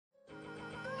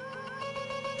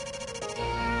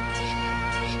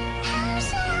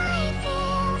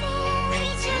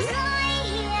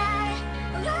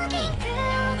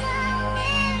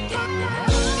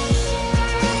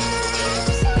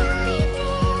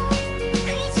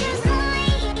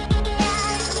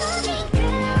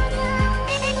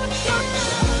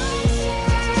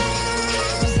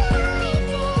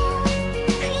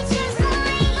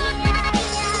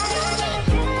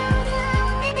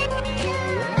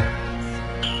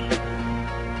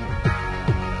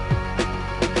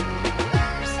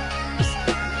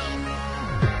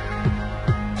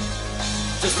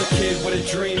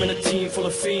dream and a team full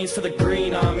of fiends for the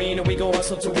green, I mean. And we go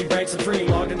hustle till we rank supreme,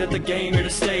 logged into the game, here to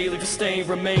stay, leave a stain,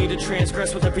 remain to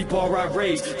transgress with every bar I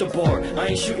raise. The bar, I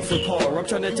ain't shooting for par, I'm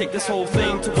trying to take this whole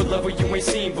thing to a level you ain't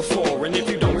seen before. And if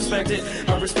you don't respect it,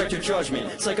 I respect your judgment.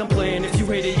 It's like I'm playing, if you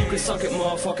hate it, you can suck it,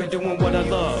 motherfucker, doing what I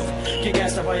love. Get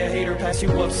gassed up by a hater, pass you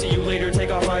up, see you later, take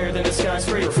off higher than the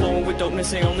skyscraper. Flowing with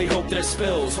dopeness, ain't only hope that it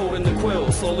spills. Holding the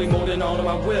quill, slowly molding all of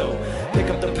my will. Pick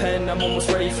up the pen, I'm almost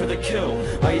ready for the kill.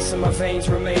 Ice in my veins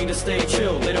remain to stay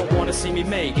chill. They don't wanna see me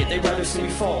make it, they'd rather see me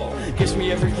fall. Gives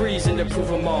me every reason to prove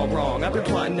them all wrong. I've been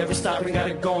plotting, never stopping,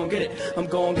 gotta go and get it. I'm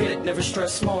gon' get it, never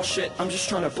stress small shit, I'm just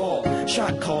trying to ball.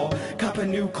 Shot call, cop a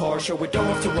new car, show it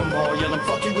off to them all. Yell, I'm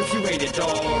fuck you if you hate it,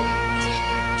 dawg.